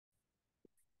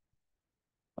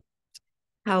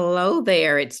Hello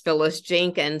there. It's Phyllis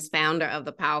Jenkins, founder of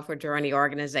the Powerful Journey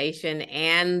organization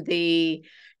and the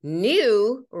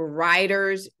new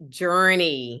Writer's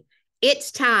Journey. It's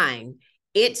time.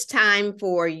 It's time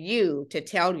for you to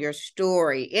tell your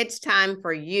story. It's time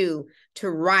for you to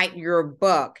write your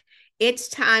book. It's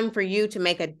time for you to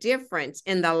make a difference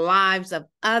in the lives of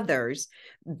others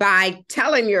by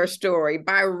telling your story,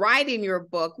 by writing your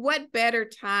book. What better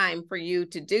time for you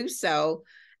to do so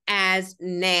as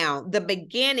now, the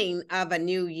beginning of a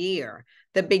new year,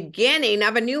 the beginning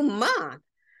of a new month?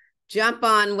 Jump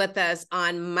on with us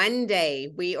on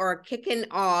Monday. We are kicking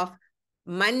off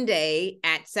Monday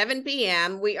at 7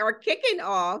 p.m. We are kicking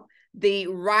off the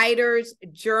Writer's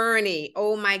Journey.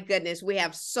 Oh my goodness, we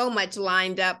have so much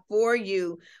lined up for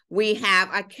you. We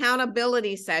have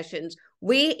accountability sessions.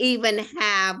 We even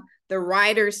have the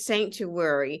Writer's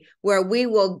Sanctuary, where we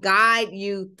will guide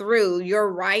you through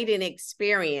your writing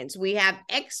experience. We have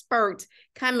experts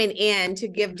coming in to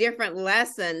give different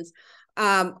lessons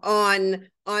on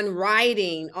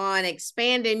writing, on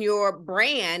expanding your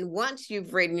brand once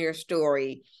you've written your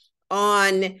story,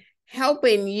 on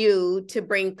helping you to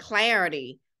bring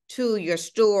clarity to your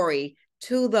story,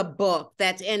 to the book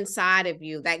that's inside of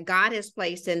you, that God has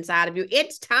placed inside of you.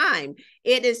 It's time.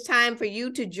 It is time for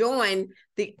you to join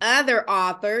the other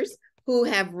authors who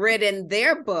have written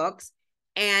their books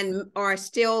and are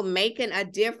still making a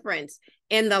difference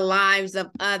in the lives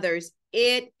of others.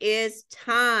 It is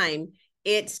time.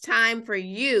 It's time for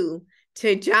you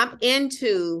to jump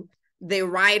into the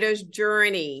Writer's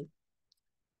Journey.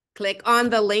 Click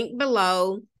on the link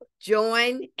below,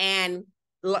 join, and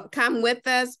come with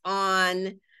us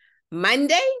on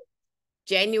Monday,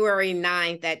 January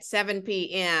 9th at 7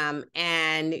 p.m.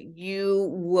 and you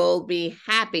will be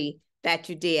happy that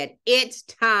you did. It's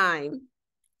time.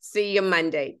 See you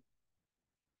Monday.